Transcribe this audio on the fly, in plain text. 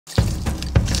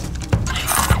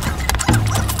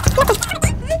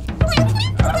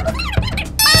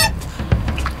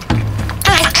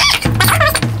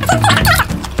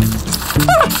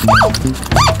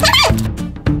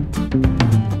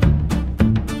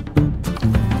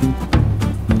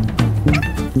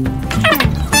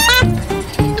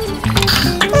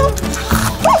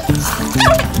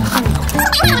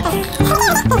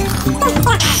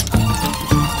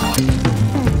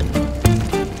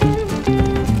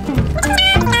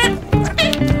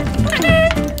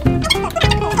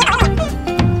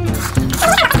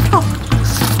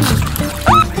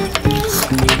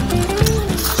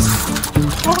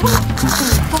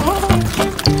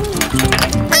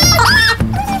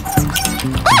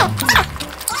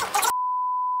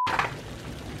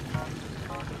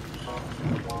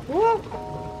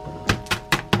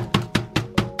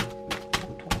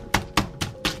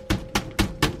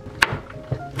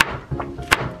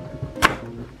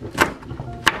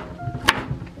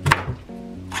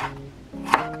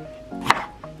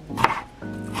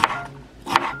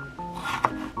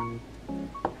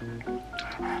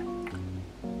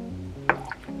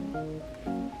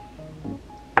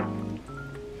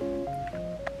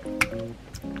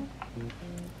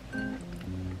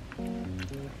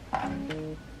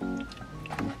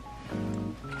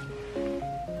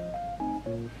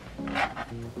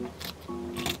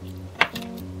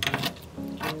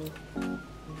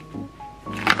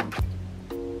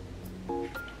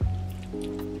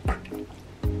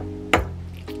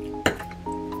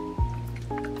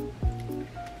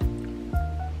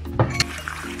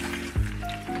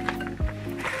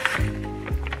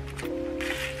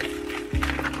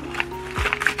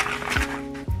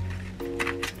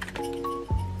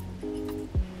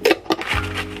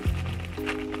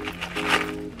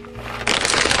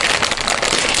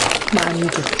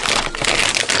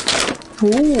오.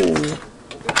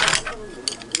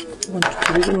 이건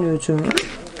모르겠네, 요즘.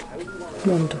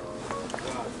 만두.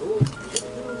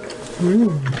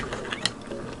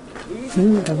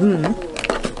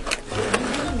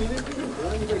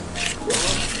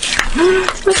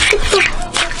 맛있겠다.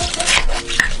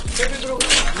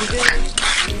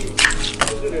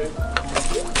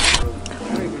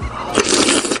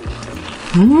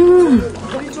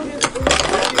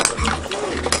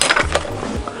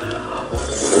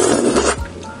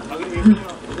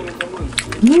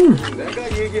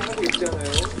 내가 얘기하고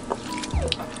있잖아요.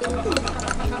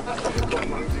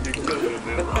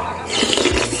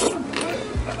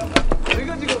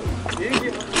 내가 지금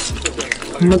얘기하고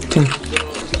있잖아요. 멋진.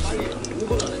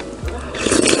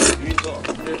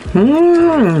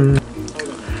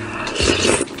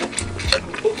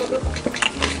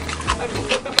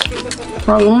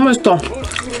 아, 너무 맛있다.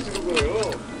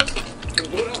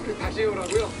 다시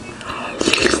해오라고요?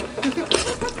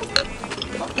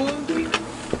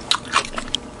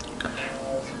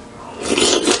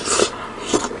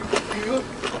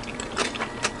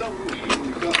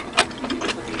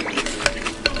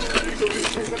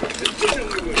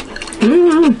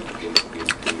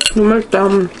 너무 맛있다.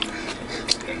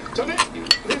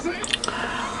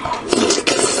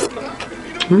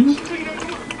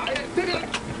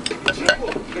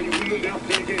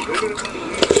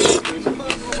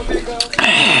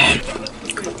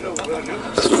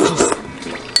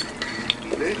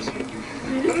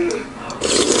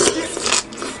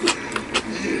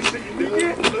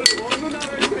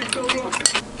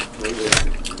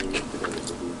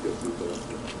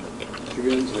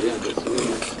 주변 자리에 앉았으면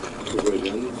그거에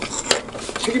대한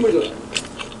책임을 져라.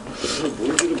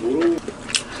 뭔지도 모르고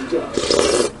진짜.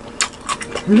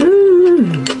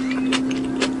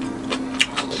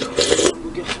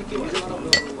 그게 할게 이상하다고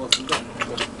하는 것 같습니다.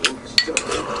 진짜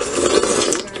해야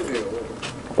돼요.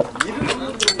 일을 안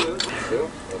하는 거예요. 진짜요?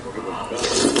 거기 보니까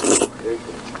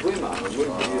그거의 마음을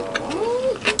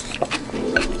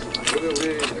오늘 우리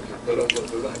여러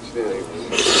분들과 같이 돼요.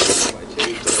 많이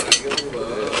재밌죠. 하는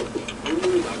거예요. 오늘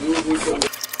나누고 볼 건데.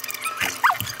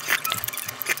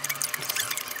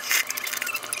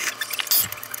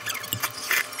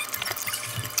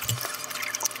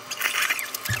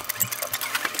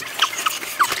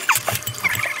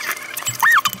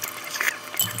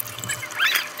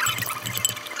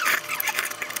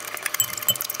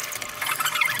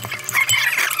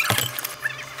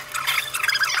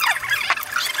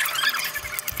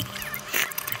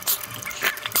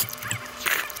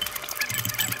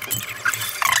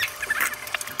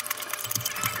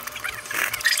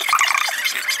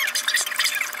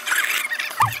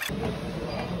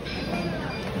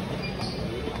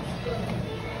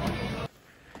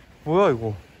 뭐야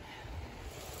이거?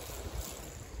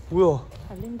 뭐야?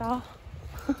 달린다.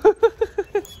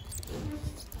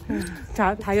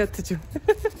 자, 다이어트 중.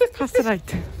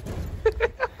 가스라이트.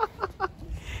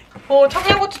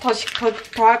 청양고추 더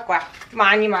할 거야.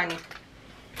 많이.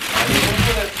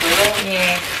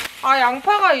 예. 아,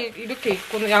 양파가 이렇게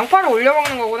있구나. 양파를 올려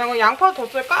먹는 거구나. 그럼 양파 더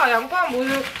쓸까?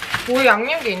 양파는 뭐에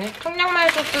양념게 있네. 청양마요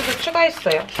소스도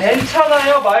추가했어요.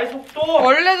 괜찮아요, 말 속도.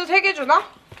 원래도 3개 주나?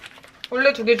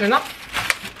 원래 2개 주나?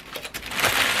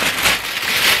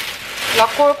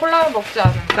 라콜 콜라를 먹지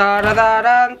않은.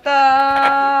 따라다란딴.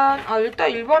 아, 일단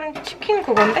일반 치킨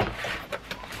그건데?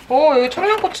 오, 여기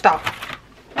청양고추다.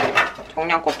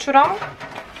 청양고추랑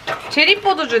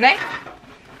제리포도 주네?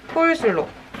 코일슬로.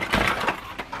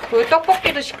 그리고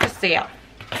떡볶이도 시켰어요.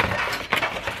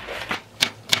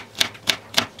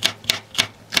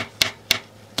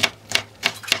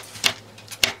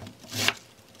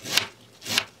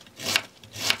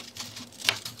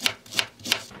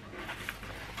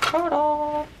 짜란.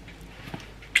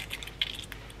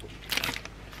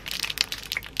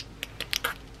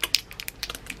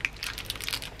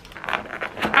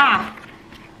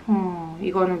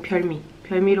 이거는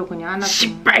별미로 그냥 하나.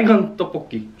 시빨간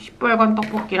떡볶이. 시뻘건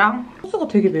떡볶이랑. 소스가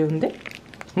되게 매운데?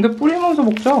 근데 뿌리면서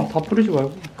먹자. 다 뿌리지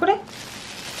말고. 그래?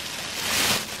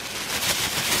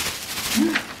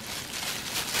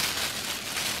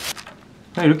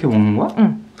 그냥 이렇게 먹는 거야?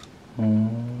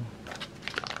 응.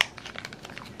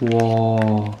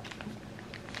 우와.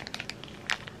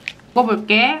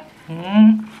 먹어볼게.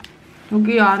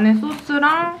 여기 안에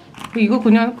소스랑 이거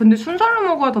그냥 근데 순살로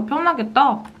먹어야 더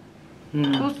편하겠다.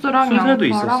 소스랑 순살도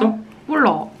양파랑. 있었어?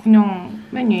 몰라. 그냥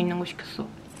맨 위에 있는 거 시켰어.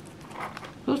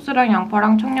 소스랑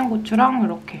양파랑 청양고추랑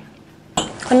이렇게.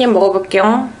 한 입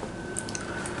먹어볼게요.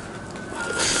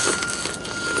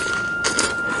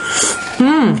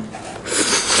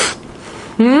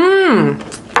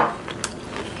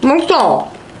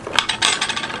 맛있어.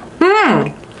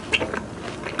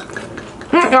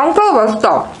 양파가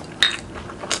맛있다.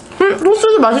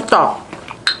 소스도 맛있다.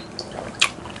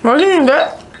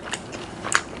 맛있는데?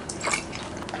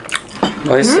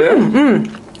 맛있어요?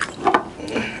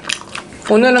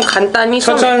 오늘은 간단히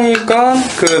천천히니까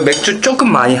그 맥주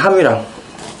조금 많이 함이랑.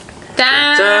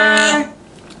 짠! 짠!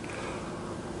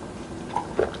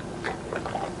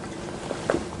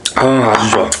 아주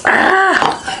좋아.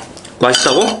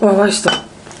 맛있다고? 와, 맛있어.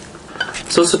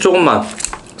 소스 조금만.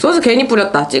 소스 괜히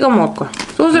뿌렸다. 찍어 먹을 거야.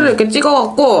 소스를 이렇게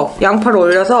찍어갖고 양파를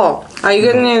올려서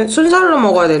이거는 순살로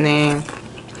먹어야 되네.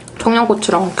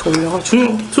 청양고추랑 이렇게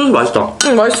올려가지고. 소스 맛있다.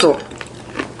 응, 맛있어.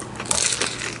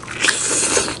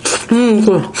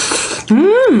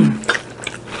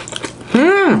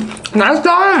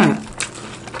 맛있어.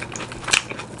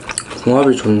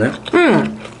 궁합이 좋네.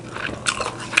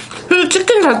 그래서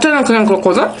치킨 자체는 그냥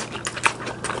그렇거든?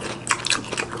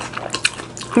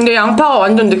 근데 양파가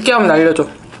완전 느끼함을 날려줘.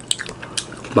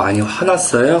 많이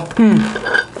화났어요?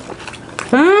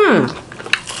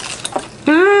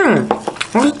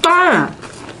 맛있다.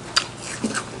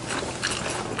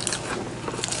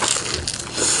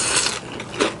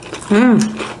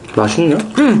 맛있냐?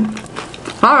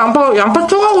 양파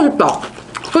추가하고 싶다.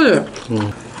 그치?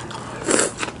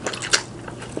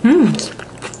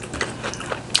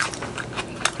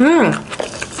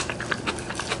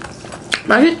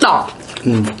 맛있다.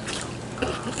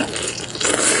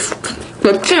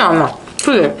 맵진 않아.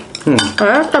 그치?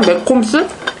 약간 매콤스?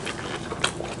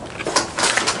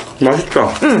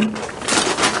 맛있다.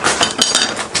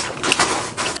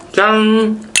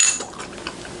 짠!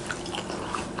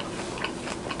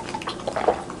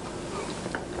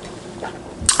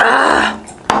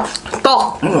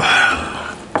 떡!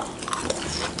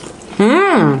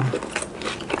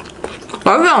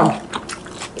 맛있어.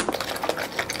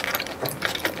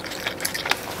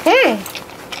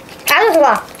 아주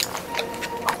좋아.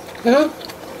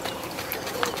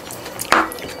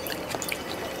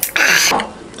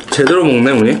 제대로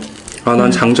먹네, 우리.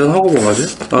 난 장전하고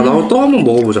먹어야지. 나도 또 한번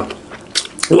먹어보자.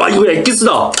 와, 이거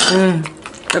엑기스다!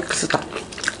 엑스다.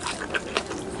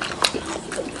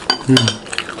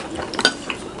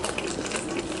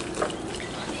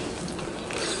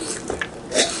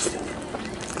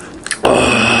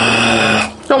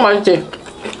 떡 맛있지?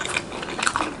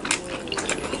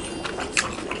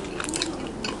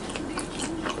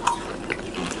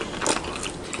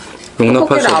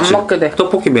 용납할 수 떡볶이를 안 없지. 먹게 돼.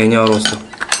 떡볶이 매니아로서.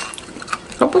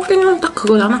 떡볶이는 딱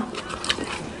그거잖아.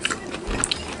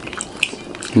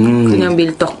 음. 그냥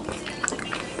밀떡.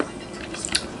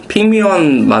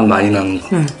 핑미원 맛 많이 나는 거.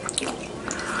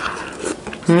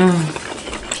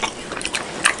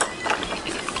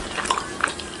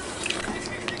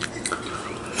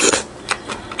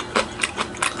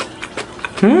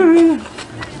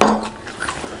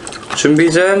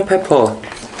 준비된 페퍼.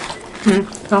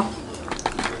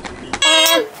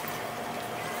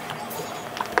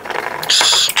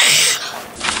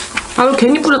 이거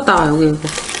괜히 뿌렸다. 여기 이거.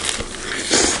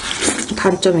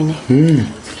 단점이네.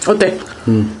 어때?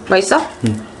 맛있어?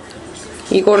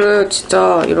 이거를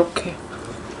진짜 이렇게.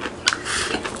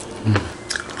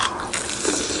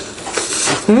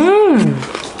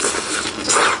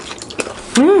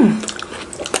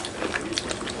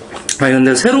 아니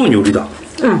근데 새로운 요리다.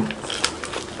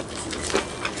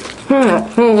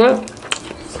 이게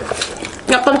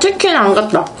약간 치킨 안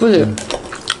같다. 그지?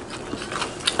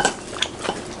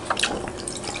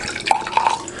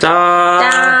 짠.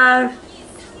 짠.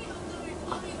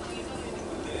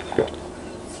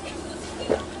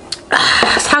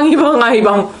 상이방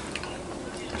아이방.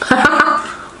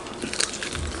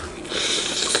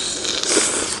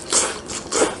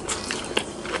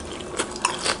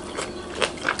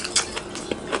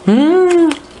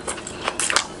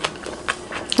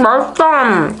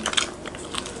 맛있다.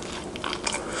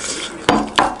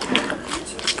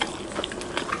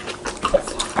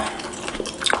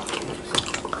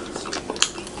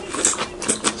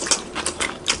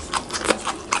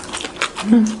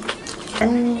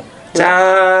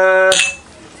 짠.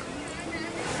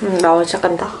 나오기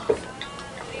시작한다.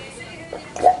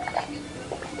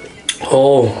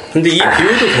 근데 이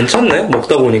비율도 괜찮네.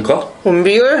 먹다 보니까.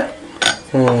 비율?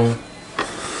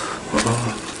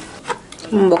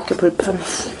 먹기 불편해.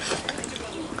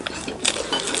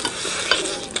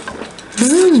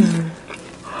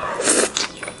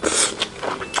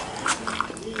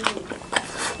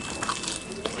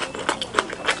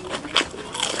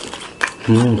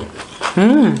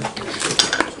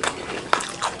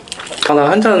 나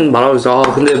한 잔 말하면서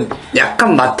근데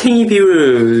약간 마탱이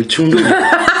비율 중독이.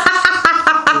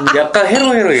 약간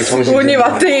헤로헤로해 정신. 운이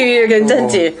마탱이 비율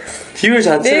괜찮지? 비율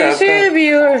자체가 내 실 약간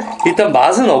비율. 일단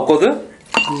맛은 없거든?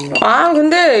 아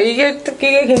근데 이게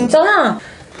괜찮아.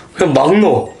 그냥 막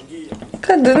넣어.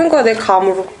 그냥 넣는 거야 내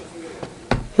감으로.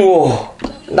 우와.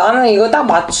 나는 이거 딱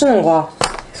맞추는 거야.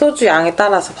 소주 양에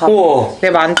따라서 봐봐. 우와. 내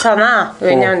많잖아.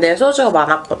 왜냐면 내 소주가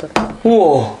많았거든.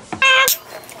 우와.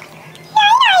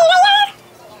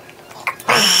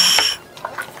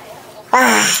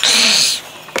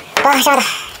 와, 시원하다.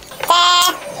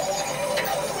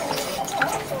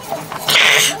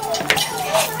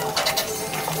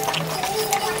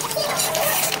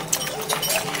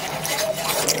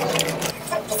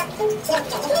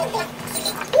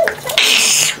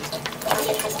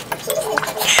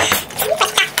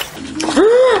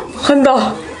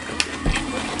 간다.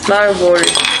 날 뭘.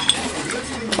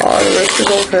 아, 왜 이렇게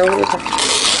너무 배고프다.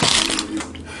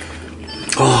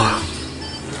 아,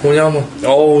 뭐냐 한번.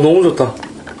 어우, 너무 좋다.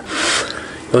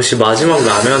 역시 마지막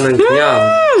라면은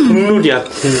그냥 국룰이야,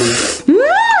 국룰.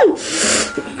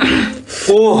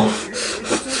 우와.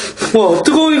 와,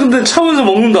 뜨거우니 근데 차면서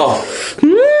먹는다.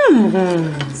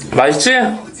 맛있지?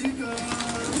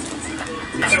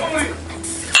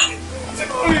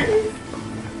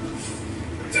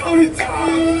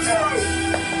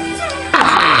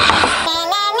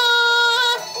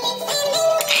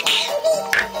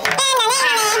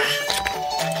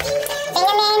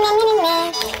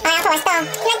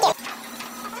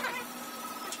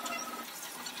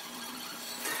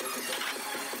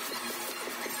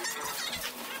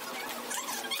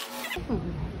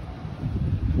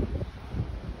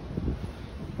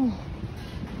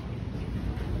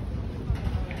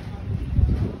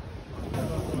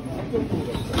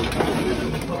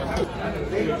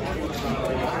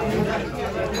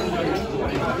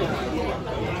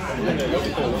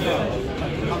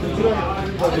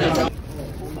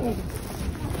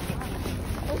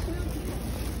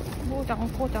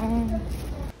 포장.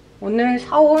 오늘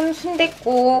사온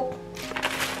순댓국,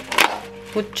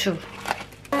 부추,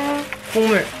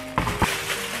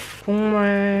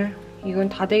 국물. 이건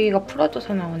다대기가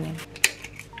풀어져서 나오네.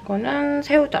 이거는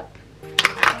새우젓,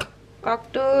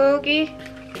 깍두기,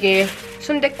 이게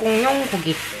순댓국용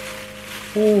고기.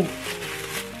 오.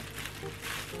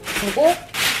 그리고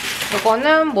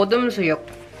이거는 모듬수육.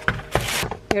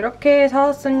 이렇게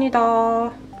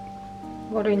사왔습니다.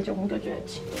 이거를 이제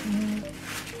옮겨줘야지.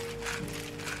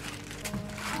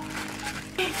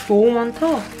 너무 많다.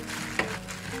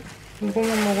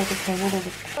 이거만 먹어도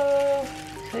배부르겠다.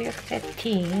 수육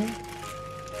세팅.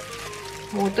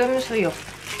 모듬 수육.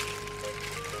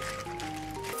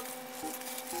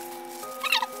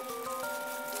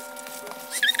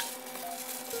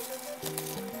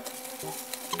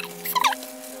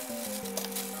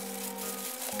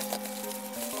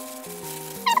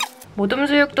 모듬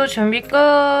수육도 준비 끝.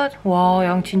 와,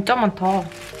 양 진짜 많다.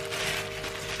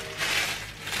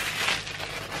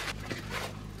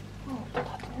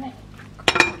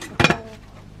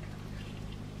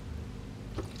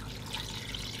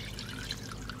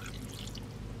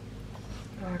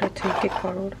 아래 들깨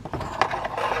가루를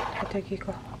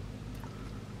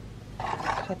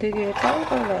다대기에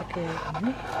땅글하게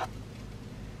있네.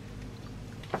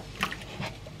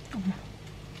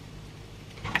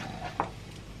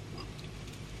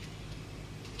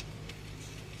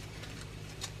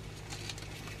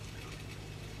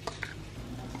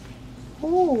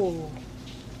 오,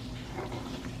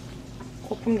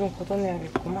 거품 좀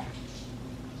걷어내야겠구만.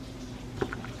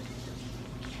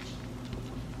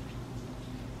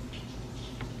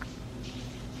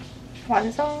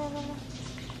 완성!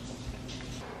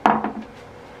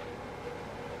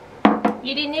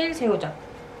 1인 1 새우젓,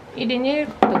 1인 1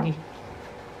 깍두기.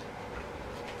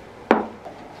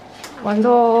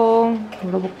 완성!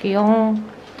 열어볼게요.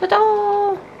 짜잔!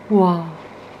 우와,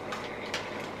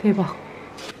 대박.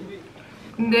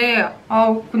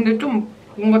 근데 좀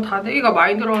뭔가 다대기가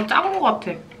많이 들어서 짠 것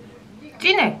같아.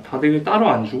 진해. 다대기 따로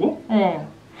안 주고?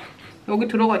 어. 여기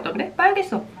들어가 있던데?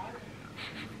 빨겠어.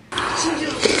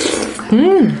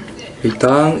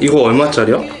 일단 이거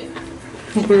얼마짜리야?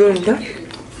 물론인데?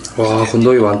 와,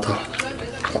 건더기 많다.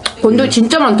 건더기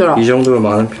진짜 많더라. 이 정도면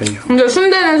많은 편이야. 근데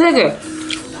순대는 3개.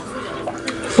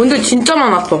 건더기 진짜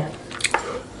많았어.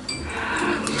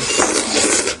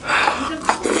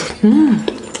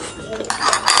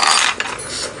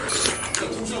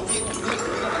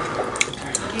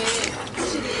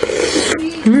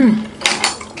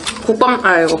 국밥,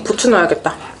 이거 부추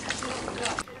넣어야겠다.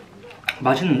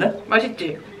 맛있는데?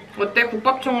 맛있지? 어때?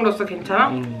 국밥총으로서 괜찮아?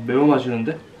 매워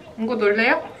맛있는데? 이거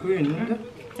넣을래요? 그게 있는데?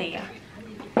 네요.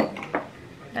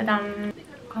 짜잔.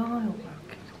 이거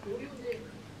이렇게.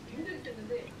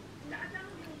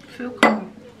 수육하고.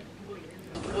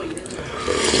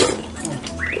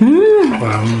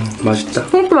 와, 맛있다.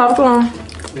 이것도 맛있어.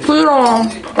 부드러워.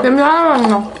 냄새 하나만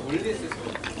나.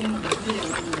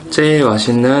 제일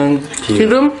맛있는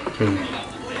기름?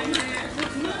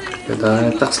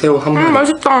 그다음에 딱 새우 한 마리.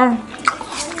 맛있다.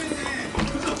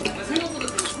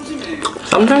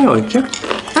 쌈장이 어딨지? 응?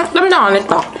 쌈장 안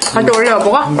했다. 다시 올려,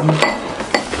 여보가?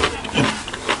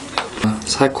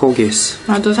 살코기 있어.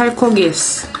 나도 살코기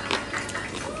했어.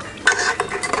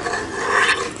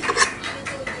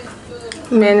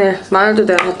 마늘도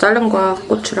내가 다 자른 거야,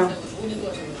 고추랑.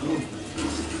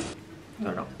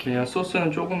 그냥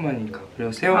소스는 조금만이니까.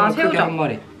 그리고 새우는 크게 새우젓. 한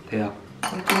마리. 대야.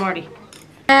 2마리.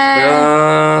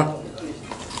 야.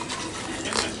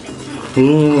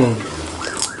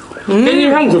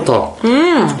 깻잎 향 좋다.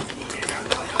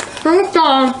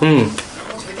 맛있다.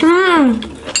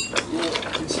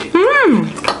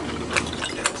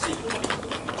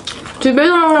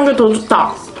 집에서 먹는 게 더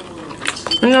좋다.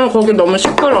 왜냐면 거기 너무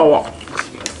시끄러워.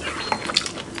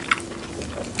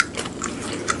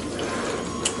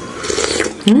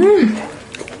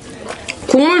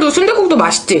 국물도 순대국도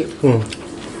맛있지? 응.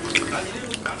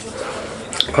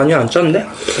 간이 안 짠데?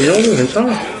 이 정도면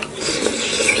괜찮아.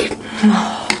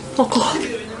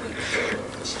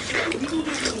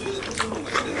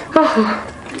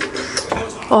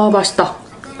 맛있다.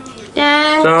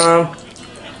 짠. 짠.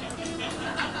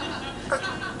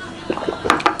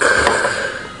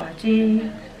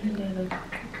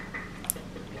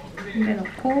 순대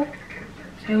넣고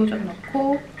새우젓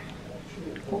넣고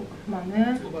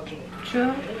마늘, 고추,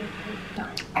 부추.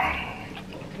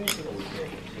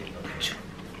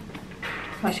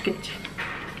 맛있겠지?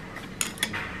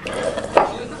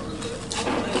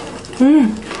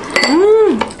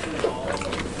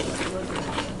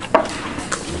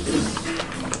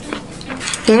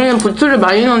 얘는 부추를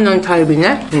많이 넣는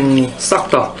타입이네? 싹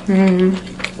다.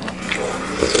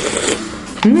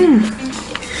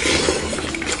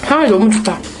 향이 너무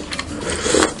좋다.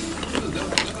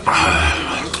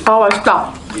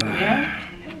 맛있다.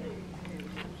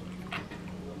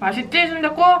 맛있지,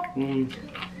 순댓국?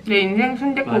 내 인생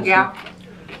순댓국이야.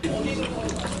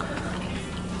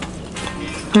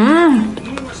 그냥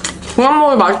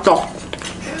먹으면 맛있어.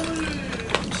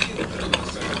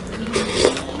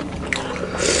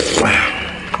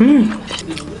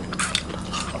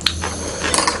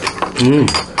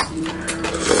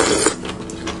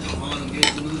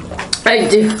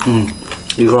 알지?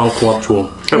 이거랑 궁합 좋아.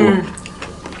 최고.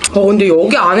 근데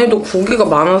여기 안에도 고기가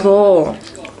많아서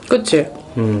그치?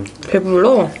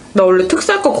 배불러? 나 원래 특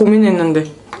살까 고민했는데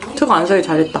특 안 사기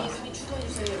잘했다.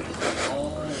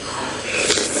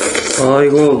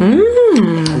 이거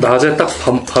낮에 딱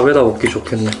밥에다 먹기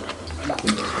좋겠네.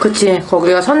 그치,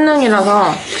 거기가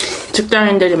선릉이라서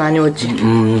직장인들이 많이 오지.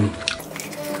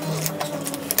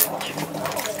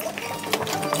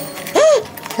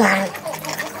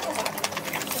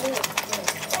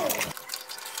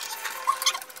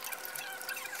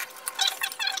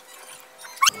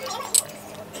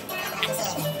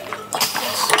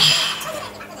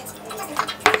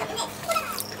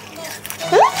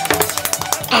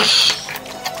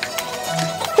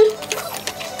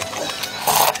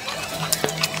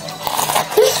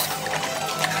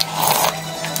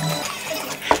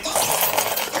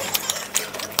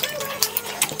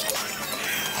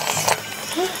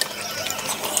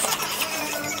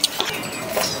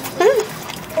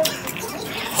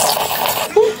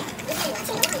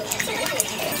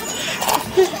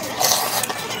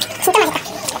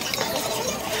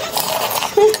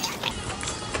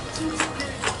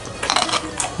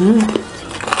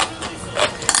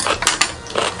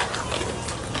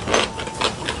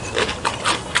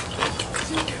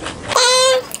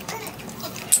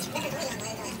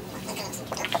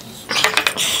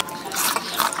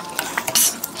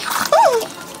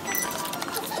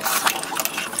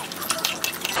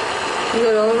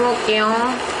 이거 넣어 먹을게요.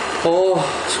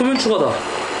 소면 추가다.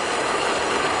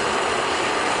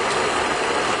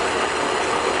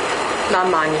 난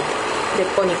많이. 내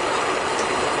거니까.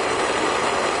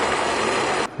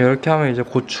 이렇게 하면 이제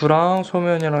고추랑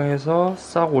소면이랑 해서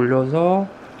싹 올려서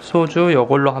소주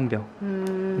이걸로 한 병.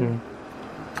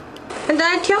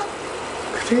 한잔 할게요.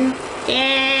 그래.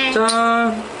 예.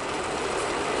 짠.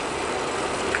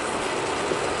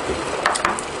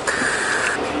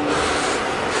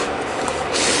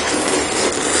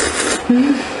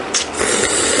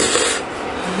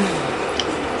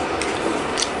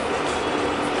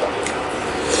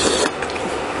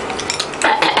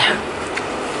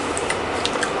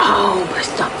 아우,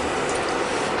 맛있다.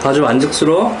 아주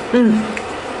만족스러워?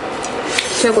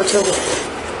 최고, 최고.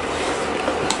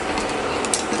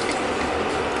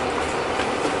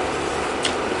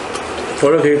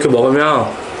 원래 이렇게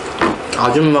먹으면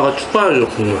아줌마가 추가해줘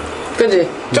국물. 그치?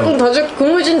 조금 더 줄,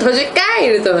 국물 좀 더 줄까?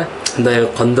 이러잖아. 나 이거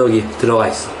건더기 들어가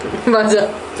있어. 맞아.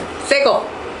 새거.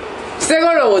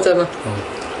 새걸로 오잖아.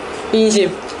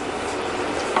 인심.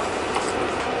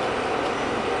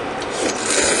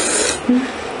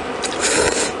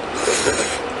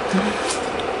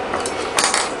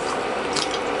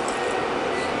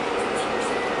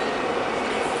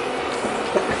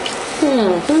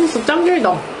 홈스 짱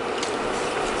길다.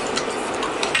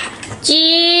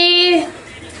 찌.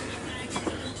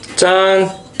 짠.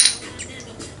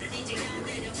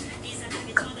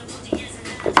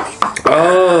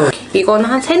 아. 이건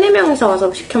한 3, 4명이서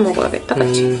와서 시켜 먹어야겠다,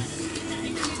 그치?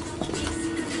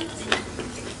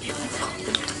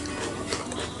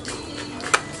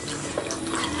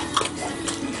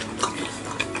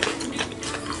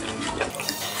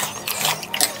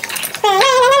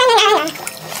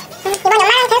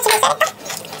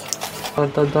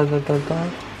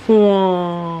 딴딴딴딴딴.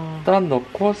 우와. 딱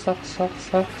넣고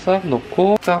싹싹싹싹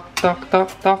넣고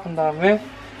딱딱딱딱 한 다음에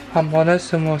한 번에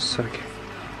스무스하게.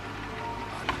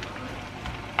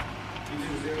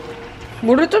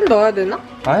 물을 좀 넣어야 되나?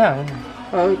 아니야.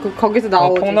 거기서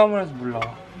나오지. 콩나물에서 물 나와.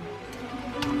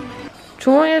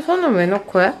 주머니에 손을 왜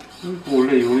넣고 해?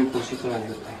 원래 요리 보시더라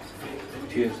이거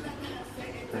뒤에서.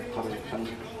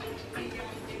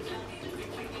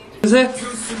 셋.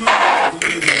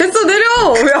 됐어,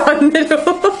 내려! 왜 안 내려?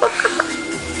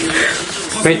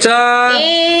 짠.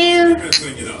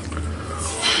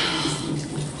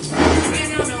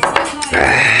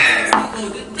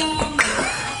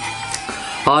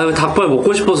 아 이거 닭발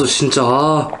먹고 싶어서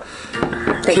진짜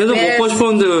계속 먹고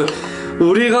싶었는데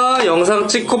우리가 영상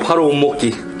찍고 바로 못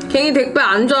먹기. 괜히 닭발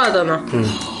안 좋아하잖아.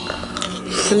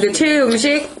 근데 7일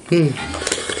음식?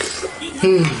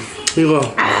 이거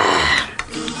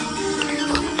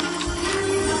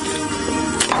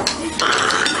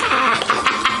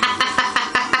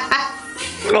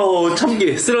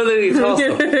참기 쓸어내기 사왔어.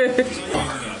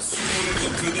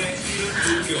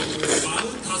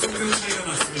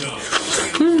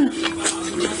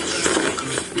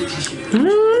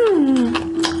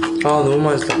 아 너무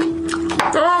맛있어.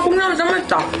 아 콩나물 짱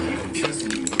맛있다.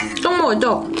 떡 먹어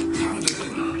떡.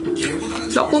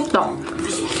 떡국떡.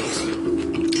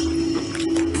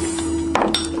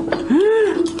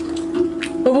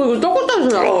 여보 이거 떡국떡이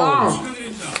더 낫다.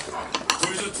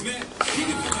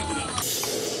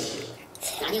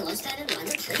 아니 원스타일은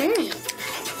완전 다르네.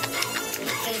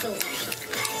 그래서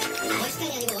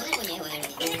원스타일이 아니고 원할머니예요.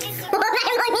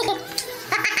 원할머니.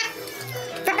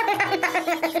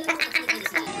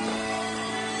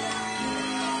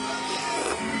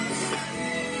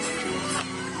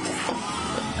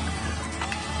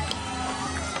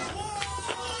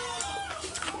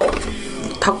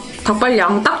 닭발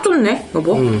양 딱 좋네,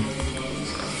 여보.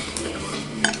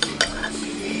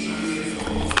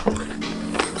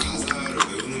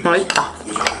 맛있다.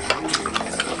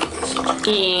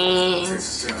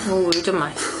 오, 물 좀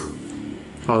맛있어.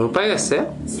 이거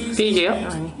빨겠어요? 삐게요?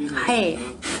 아니, 하얘.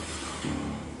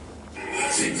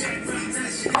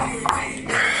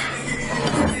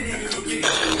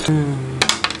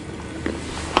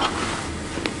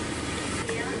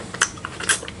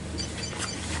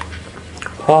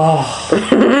 와.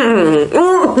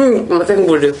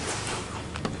 생물류.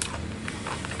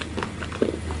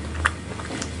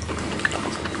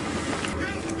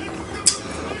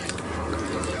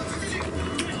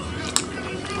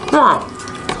 와.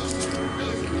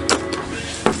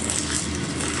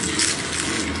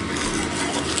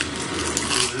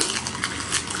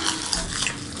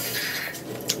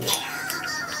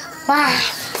 와.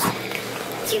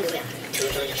 지금 뭐야?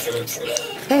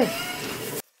 응.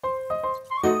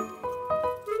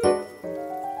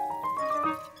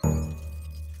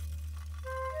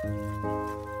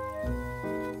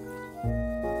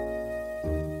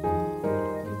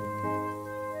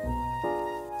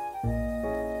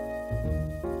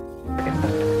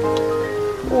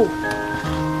 오.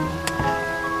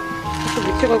 또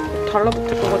밑에가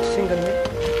달라붙을 것 같이 생겼네.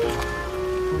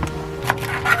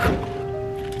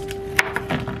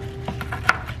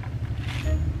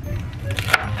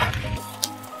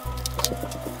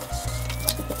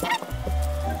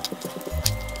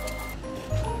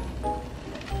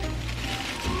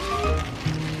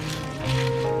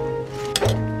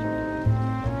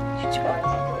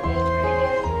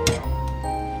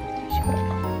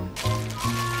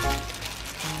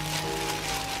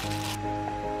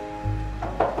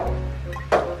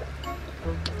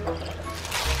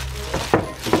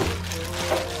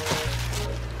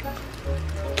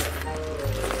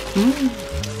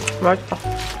 맛있다.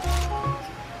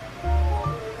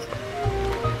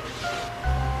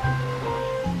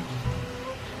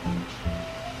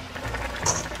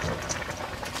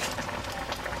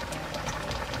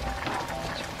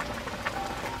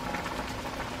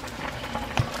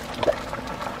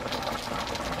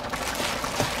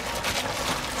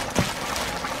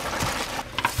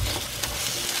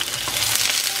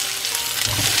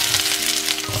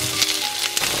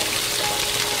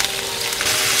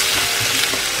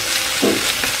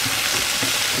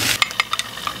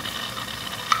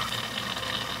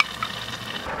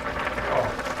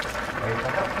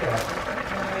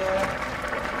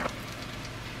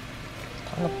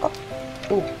 넣을까?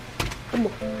 오, 어머.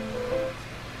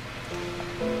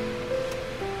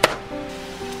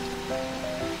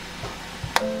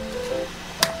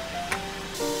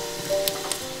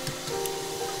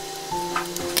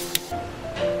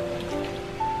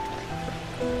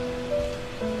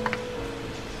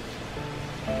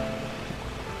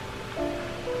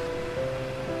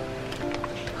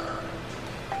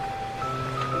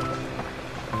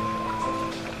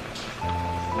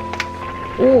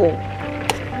 오,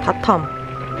 다탐.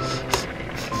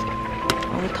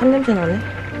 아, 탄 냄새 나네.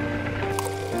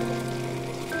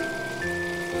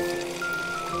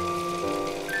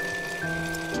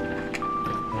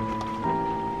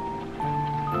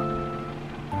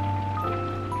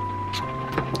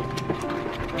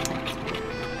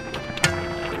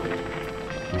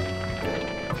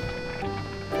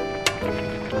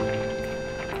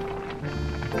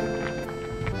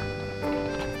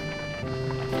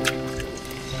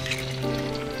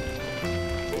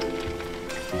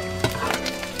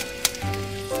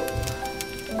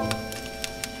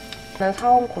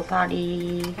 사온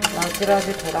고사리,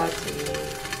 마지라지 도라지.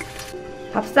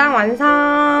 밥상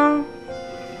완성!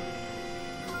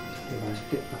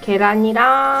 맛있겠다.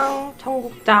 계란이랑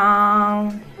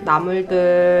청국장,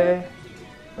 나물들,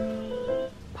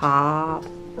 밥.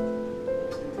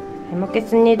 잘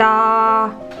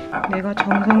먹겠습니다. 내가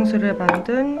정성스레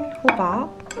만든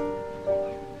호박.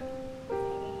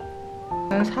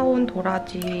 사온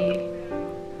도라지,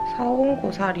 사온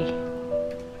고사리.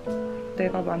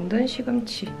 내가 만든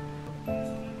시금치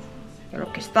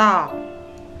이렇게 싹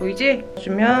보이지?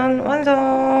 주면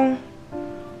완성.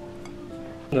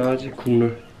 나 아직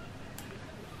국물.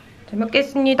 잘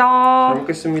먹겠습니다. 잘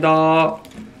먹겠습니다.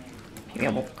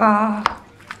 비벼볼까?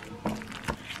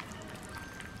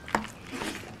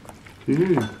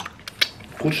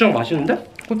 고추장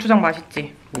맛있는데? 고추장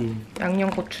맛있지?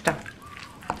 양념 고추장.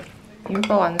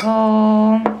 비빔밥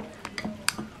완성.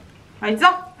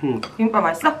 맛있어? 비빔밥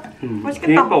맛있어? 맛있겠다.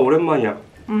 비빔밥 오랜만이야.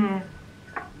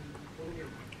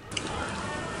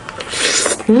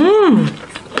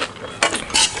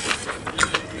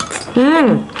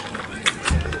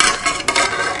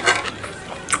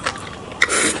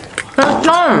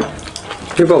 맛있어.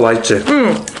 비빔밥 맛있지?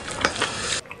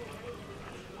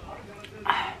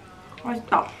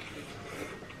 맛있다.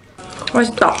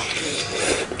 맛있다.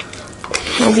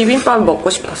 비빔밥 먹고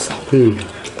싶었어.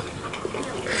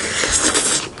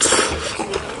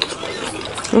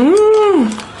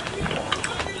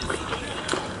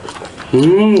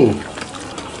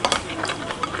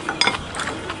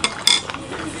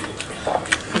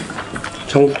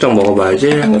 청국장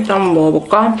먹어봐야지. 청국장 한번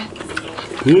먹어볼까?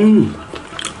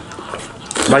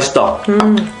 맛있다.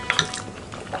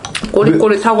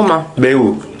 꼬릿꼬릿하고만.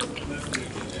 매우.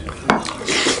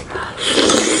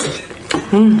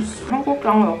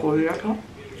 청국장을 넣고 올려서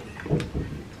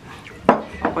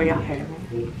먹어야 해.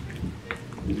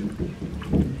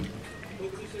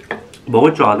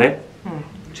 먹을 줄 아네?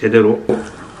 제대로.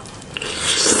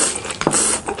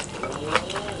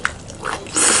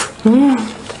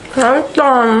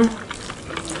 맛있다.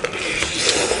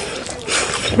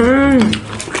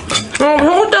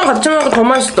 청국장 같이 먹으면 더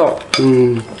맛있어.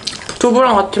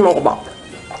 두부랑 같이 먹어봐.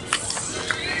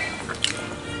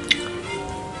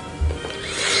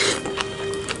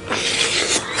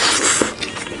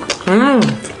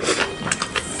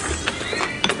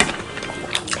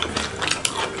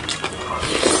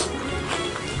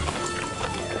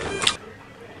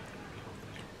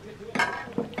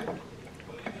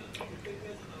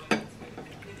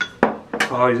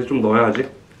 아, 이제 좀 넣어야지.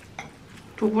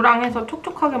 두부랑 해서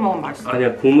촉촉하게 먹으면 맛있어.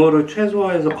 아니야, 국물을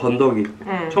최소화해서 건더기.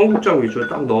 청국장 위주로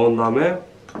딱 넣은 다음에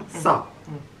싹.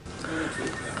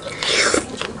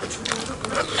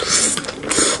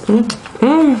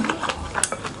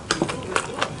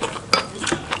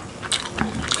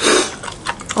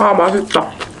 아,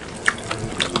 맛있다.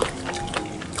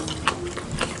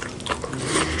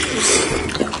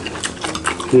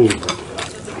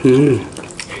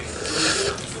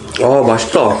 아,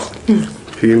 맛있다.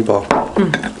 비빔밥.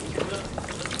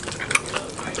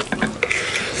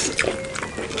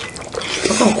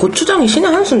 약간 고추장이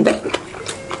신의 한 수인데?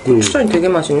 고추장이 되게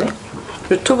맛있네?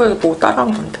 유튜브에서 보고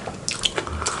따라한 건데.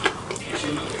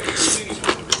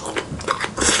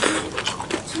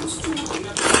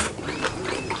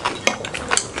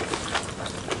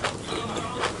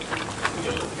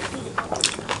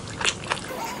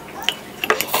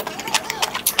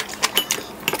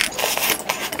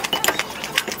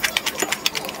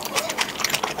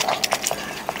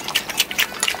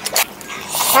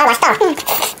 아, 맛있다.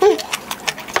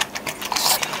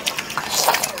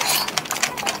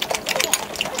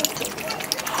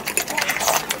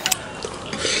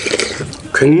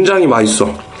 굉장히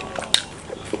맛있어.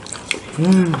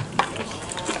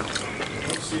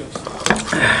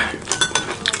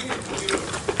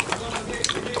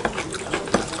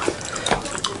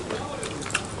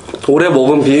 올해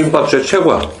먹은 비빔밥 중에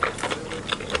최고야.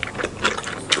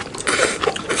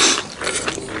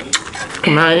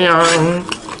 마야.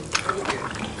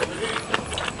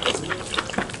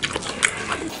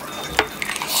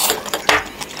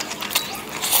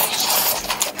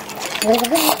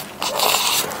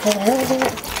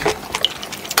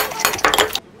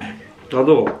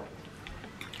 나도.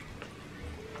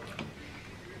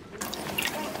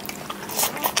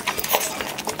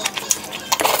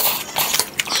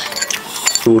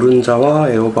 노른자와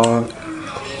애호박.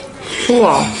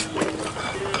 우와.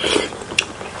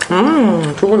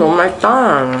 두부 너무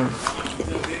맛있다.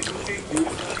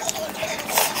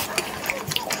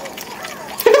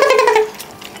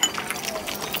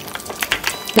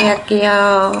 네,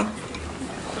 할게요.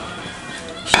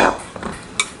 샥.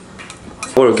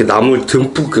 이걸 이렇게 나물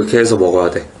듬뿍 이렇게 해서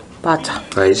먹어야 돼. 맞아.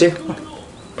 알지?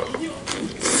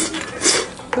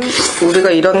 우리가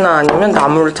이런 날 아니면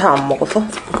나물을 잘 안 먹어서.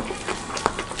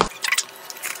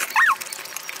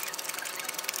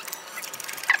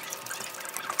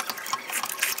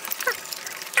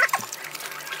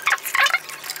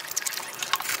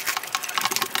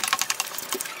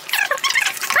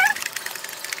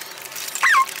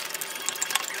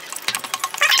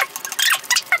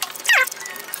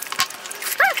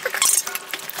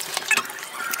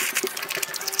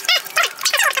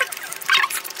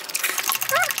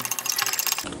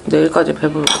 내일까지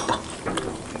배부르겠다.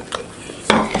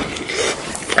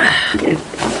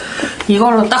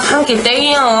 이걸로 딱 한 끼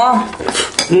땡이야.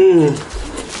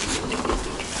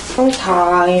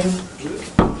 타임.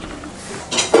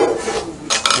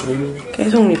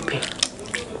 계속 리필.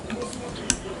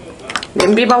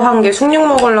 냄비밥 한 개 숭늉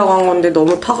먹으려고 한 건데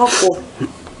너무 타갖고.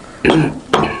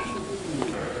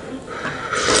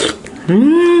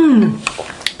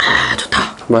 아,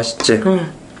 좋다. 맛있지?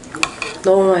 응.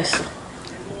 너무 맛있어.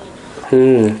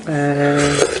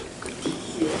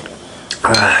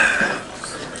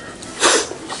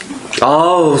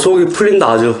 아우, 속이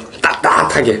풀린다. 아주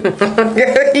따뜻하게.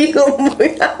 이거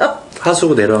뭐야?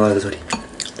 하수구 내려가는 소리.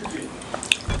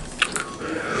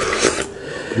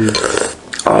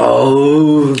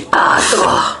 아우. 아,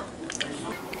 뜨거워.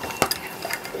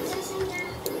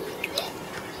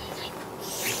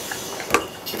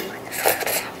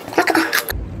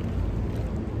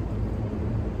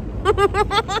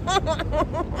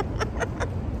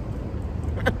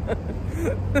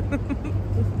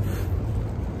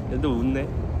 얘도 웃네.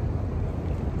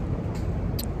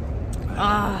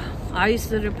 아,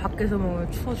 아이스를 밖에서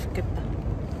먹으면 추워 죽겠다.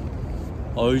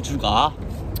 얼주가.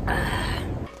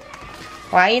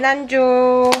 와인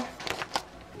안주.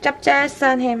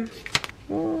 짭짤한 햄.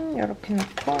 이렇게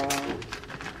넣고.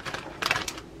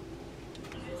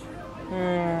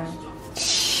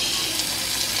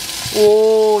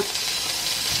 오.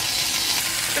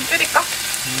 좀 줄일까?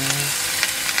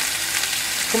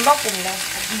 금방 굽네.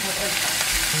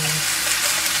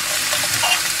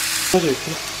 사실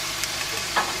이렇게.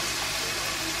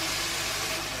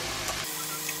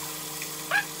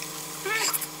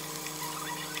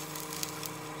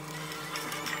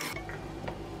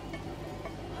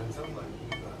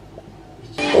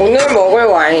 오늘 먹을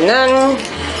와인은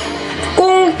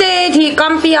꽁테 디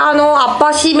깜피아노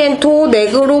아빠시멘토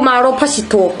네그로 마로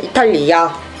파시토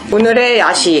이탈리아. 오늘의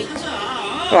야식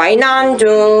와인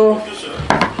안주.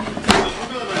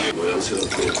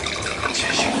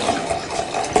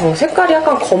 색깔이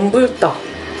약간 검붉다.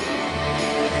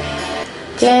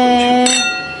 짠.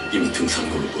 이미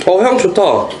등산골을 향 좋다.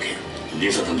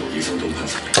 리사단도 이상동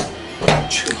판사님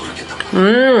최근 허락했다.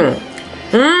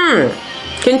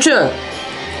 괜춘.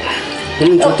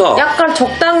 좋다. 약간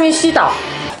적당히 시다.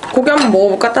 고기 한번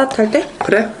먹어볼까? 따뜻할 때?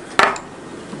 그래?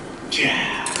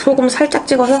 소금 살짝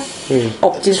찍어서?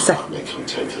 억진살. 처음에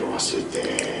경찰 들어왔을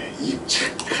때 이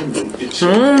착한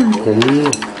눈빛이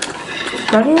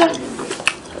맛있네.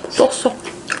 쏙쏙.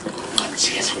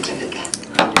 멋지게 성장했다.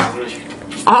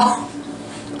 아,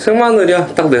 생마늘이야.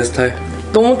 딱 내 스타일.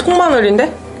 너무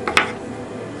통마늘인데?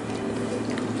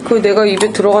 그거 내가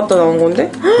입에 들어갔다 나온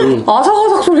건데?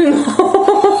 아삭아삭 소리 나.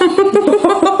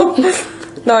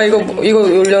 나 이거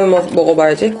올려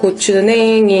먹어봐야지. 고추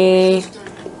냉이.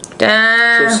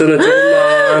 짠. 소스는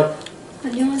조금만.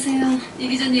 안녕하세요. 이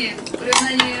기자님,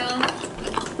 오랜만이에요.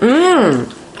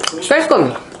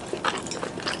 깔끔.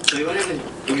 저희 만약에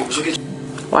여기 오셨겠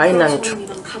와인 안주.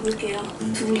 이만 가볼게요.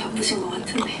 두 분 바쁘신 것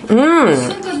같은데. 음.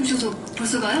 시간 주셔서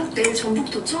벌써 가요? 내일 전북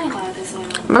도청에 가야 돼서요.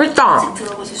 맛있다. 집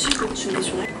들어가서 쉬고 준비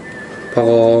좀 할.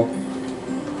 박어.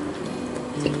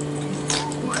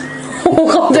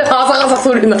 갑자기 아삭아삭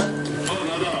소리나.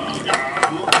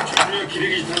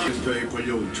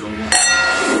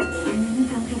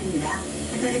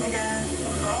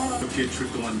 이렇게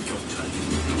출동한 경찰.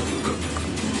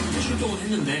 출동을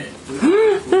했는데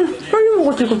빨리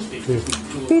먹어 지금.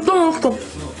 진짜 맛있어.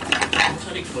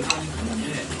 경찰이 결정을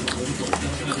했는데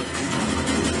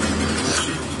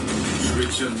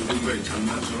스위치한 누군가의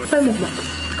장난처럼 빨리 먹어봐.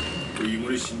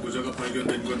 의문의 신고자가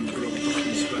발견된 건 그로부터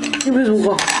 1시간. 입에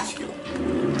녹아.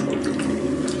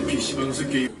 PC방에서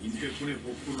게임 인터폰의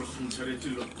복부를 한 차례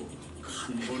찔렀고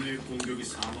한 번의 공격이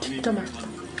사망에 진짜 맛있어.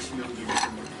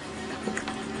 치명적이었습니다.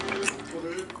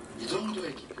 를 이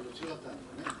정도의 깊이로 찔렀다는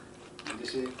거는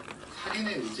반드시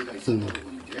살인의 의지가 있었다고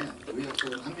보는 게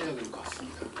의학적으로 합리적일 것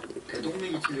같습니다.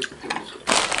 대동맥이 찔렸기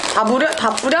때문에 다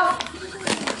뿌려?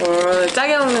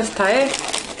 짜게 먹는 스타일?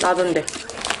 나던데.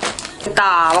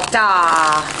 됐다,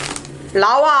 먹자.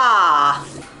 나와.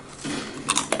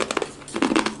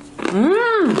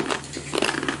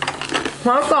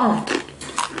 맛있다.